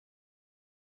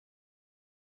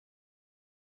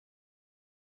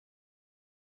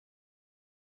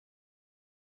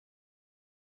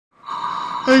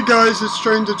Hey guys, it's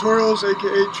Train Tutorials,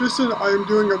 aka Tristan. I am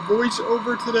doing a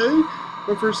voiceover today.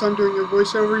 My first time doing a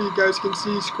voiceover. You guys can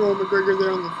see Squirrel McGregor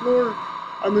there on the floor.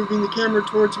 I'm moving the camera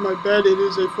towards my bed. It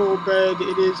is a full bed.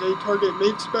 It is a Target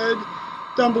Mates bed.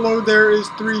 Down below there is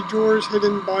 3 drawers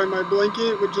hidden by my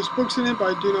blanket with just books in it,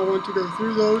 but I do not want to go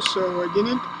through those, so I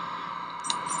didn't.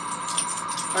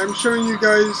 I'm showing you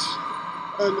guys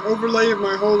an overlay of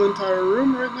my whole entire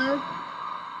room right now,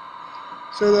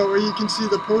 so that way you can see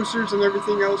the posters and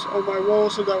everything else on my wall,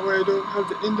 so that way I don't have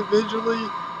to individually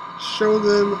show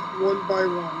them one by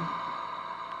one.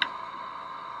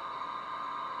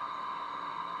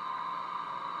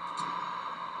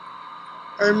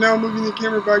 I am now moving the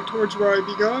camera back towards where I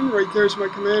begun. Right there is my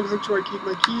command hook where I keep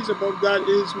my keys. Above that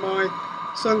is my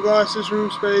sunglasses, room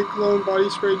spray, cologne, body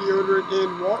spray, deodorant,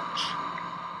 and watch.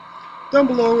 Down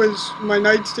below is my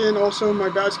nightstand, also my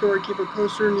basket where I keep a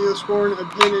coaster, Neosporin, a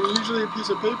pen, and usually a piece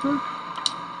of paper.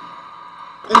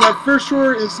 And that first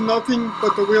drawer is nothing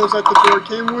but the wheels that the drawer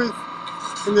came with.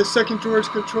 And the second drawer is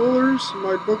controllers,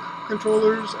 my book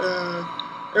controllers,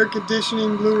 air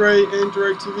conditioning, Blu-ray, and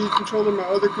DirecTV controller. My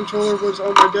other controller was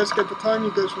on my desk at the time.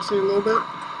 You guys will see in a little bit.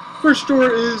 First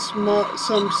drawer is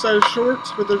some set of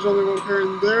shorts, but there's only one pair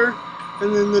in there.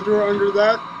 And then the drawer under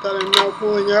that I'm now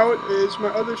pulling out is my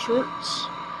other shorts.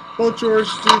 Both drawers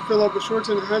do fill up with shorts,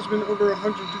 and it has been over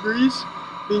 100 degrees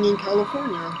being in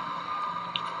California.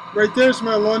 Right there is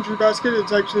my laundry basket.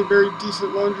 It's actually a very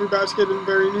decent laundry basket in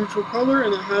very neutral color,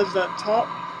 and it has that top,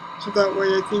 so that way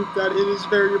I think that it is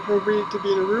very appropriate to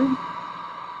be in a room.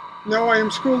 Now I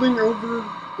am scrolling over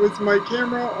with my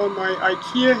camera on my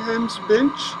IKEA Hems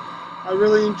bench. I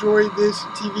really enjoy this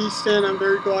TV stand. I'm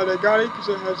very glad I got it because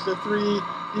it has the 3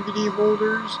 DVD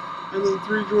holders and then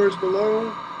 3 drawers below.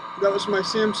 That was my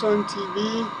Samsung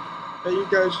TV that you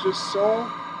guys just saw.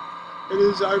 It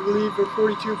is, I believe, a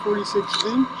 42-46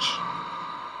 inch.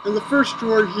 And the first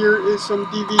drawer here is some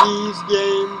DVDs,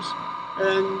 games,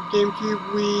 and GameCube,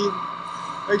 Wii,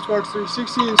 Xbox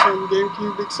 360, and some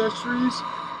GameCube accessories.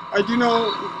 I do no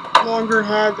longer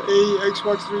have a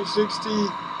Xbox 360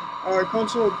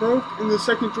 console. It broke. In the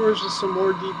second drawer is just some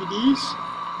more DVDs,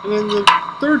 and in the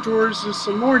third drawer is just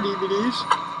some more DVDs,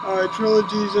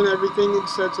 trilogies and everything in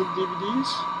sets of DVDs.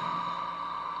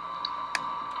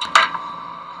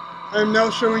 I am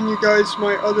now showing you guys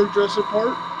my other dresser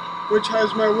part, which has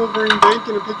my Wolverine bank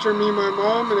and a picture of me and my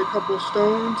mom and a couple of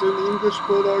stones and the English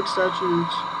Bulldog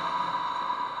statues.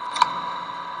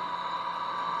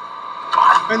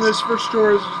 And this first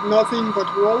drawer is nothing but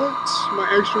wallets, my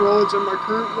extra wallets and my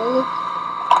current wallet.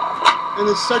 And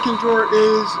the second drawer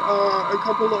is a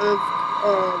couple of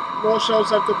wall shelves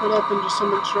I have to put up and just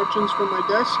some instructions from my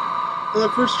desk. And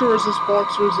the first drawer is just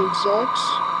boxers and socks.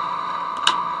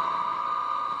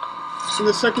 And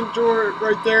the second drawer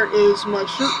right there is my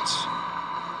shirts.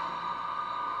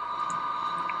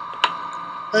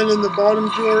 And in the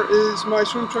bottom drawer is my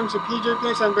swim trunks and PJ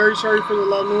pants. I'm very sorry for the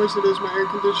loud noise, it is my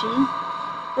air conditioning.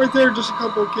 Right there, just a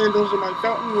couple of candles in my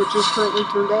fountain, which is currently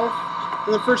turned off.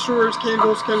 And the first drawer is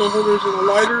candles, candle holders, and a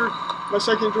lighter. My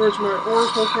second drawer is my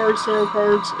oracle cards, tarot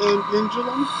cards, and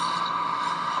pendulum.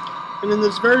 And in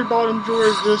this very bottom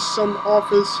drawer is just some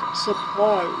office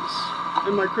supplies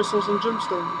and my crystals and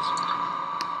gemstones.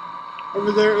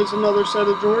 Over there is another set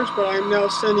of drawers, but I am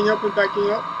now standing up and backing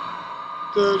up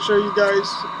to show you guys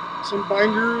some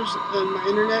binders in my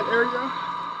internet area.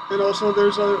 And also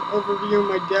there's an overview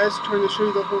of my desk, trying to show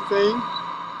you the whole thing.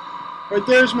 Right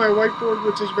there is my whiteboard,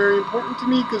 which is very important to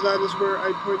me because that is where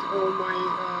I put all my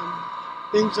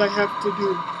things I have to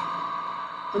do.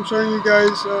 I'm showing you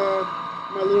guys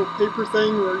my little paper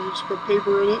thing where you just put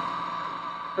paper in it.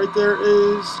 Right there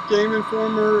is Game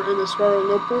Informer and a spiral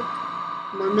notebook.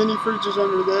 My mini fridge is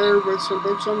under there with some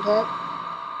books on top.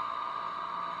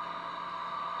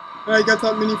 And I got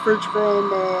that mini fridge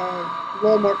from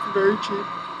Walmart for very cheap.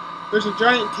 There's a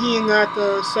giant T in that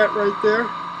set right there,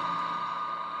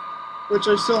 which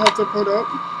I still have to put up.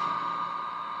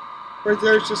 Right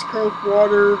there is just Coke,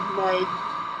 water, my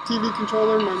TV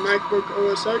controller, my MacBook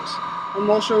OS X.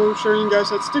 I'm also showing you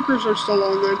guys that stickers are still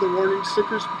on there, the warning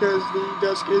stickers, because the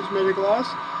desk is made of glass.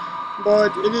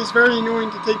 But it is very annoying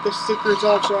to take the stickers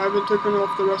off, so I haven't taken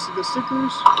off the rest of the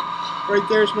stickers. Right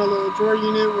there's my little drawer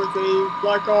unit with a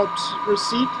Black Ops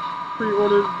receipt,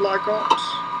 pre-ordered Black Ops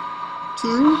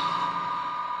 2.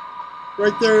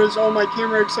 Right there is all my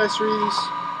camera accessories,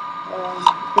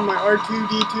 and my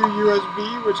R2-D2 USB,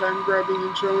 which I'm grabbing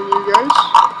and showing you guys.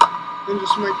 And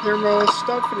just my camera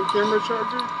stuff and a camera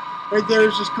charger. Right there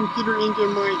is just computer ink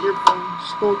in my earphones,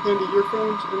 Skull Candy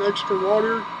earphones, and extra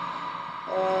water.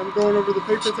 I'm going over the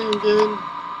paper thing again.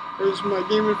 There's my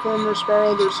Game Informer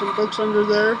spiral. There's some books under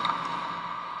there.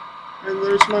 And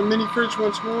there's my mini fridge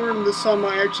once more, and this time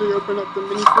I actually open up the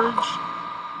mini fridge.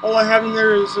 All I have in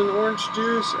there is an orange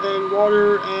juice and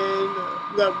water,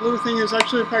 and that blue thing is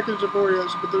actually a package of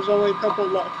Oreos, but there's only a couple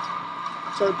left.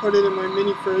 So I put it in my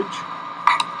mini fridge.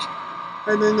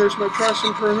 And then there's my trash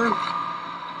and printer.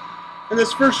 And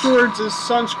this first storage is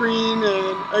sunscreen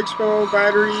and Expo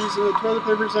batteries, and the toilet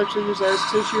paper is actually used as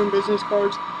tissue and business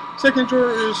cards. Second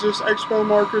drawer is just Expo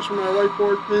markers for my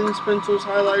whiteboard, pens, pencils,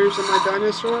 highlighters, and my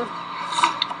dinosaur.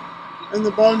 And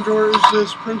the bottom drawer is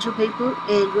just printer paper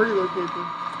and regular paper,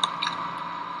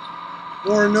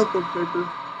 or notebook paper.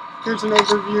 Here's an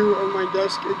overview of my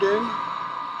desk again,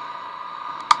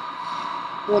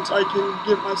 once I can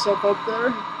get myself up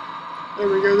there. There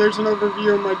we go, there's an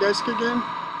overview of my desk again.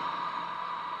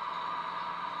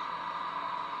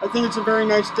 I think it's a very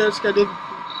nice desk. I did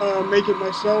make it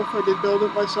myself. I did build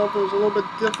it myself. It was a little bit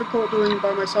difficult doing it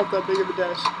by myself, that big of a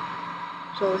desk.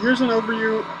 So here's an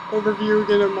overview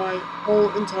again of my whole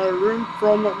entire room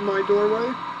from my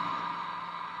doorway.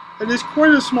 It is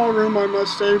quite a small room, I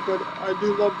must say, but I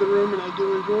do love the room and I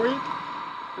do enjoy it.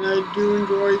 And I do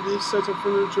enjoy these sets of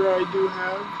furniture I do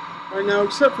have right now,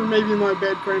 except for maybe my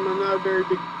bed frame. I'm not a very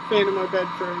big fan of my bed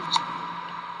frame.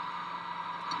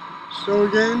 So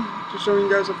again, just showing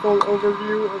you guys a full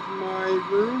overview of my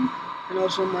room, and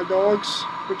also my dogs,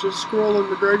 which is Squirrel and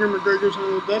McGregor. McGregor's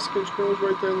on the desk and Squirrel's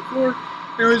right there on the floor.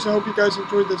 Anyways, I hope you guys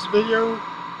enjoyed this video.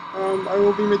 I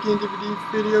will be making a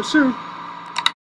DVD video soon.